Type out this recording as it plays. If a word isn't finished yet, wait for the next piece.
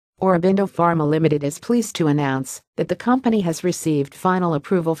AUROBINDO Pharma Ltd is pleased to announce that the company has received final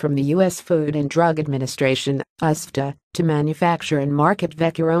approval from the U.S. Food and Drug Administration (USFDA) to manufacture and market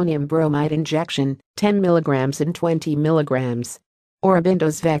Vecuronium Bromide injection, 10 mg and 20 mg.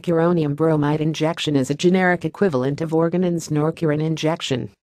 AUROBINDO's Vecuronium Bromide injection is a generic equivalent of Organon's Norcurin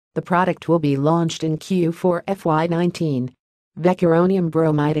injection. The product will be launched in Q4 FY19. Vecuronium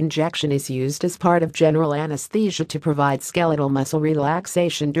bromide injection is used as part of general anesthesia to provide skeletal muscle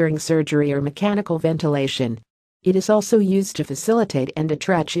relaxation during surgery or mechanical ventilation. It is also used to facilitate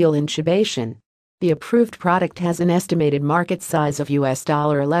endotracheal intubation. The approved product has an estimated market size of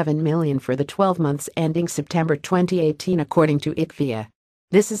 $11 million for the 12 months ending September 2018 according to IQVIA.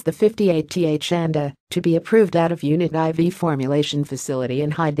 This is the 58th ANDA to be approved out of Unit IV formulation facility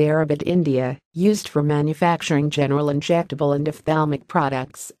in Hyderabad, India, used for manufacturing general injectable and ophthalmic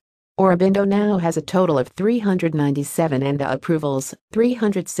products. AUROBINDO now has a total of 397 ANDA approvals,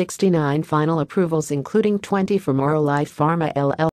 369 final approvals including 20 from AUROLIFE Pharma LLC.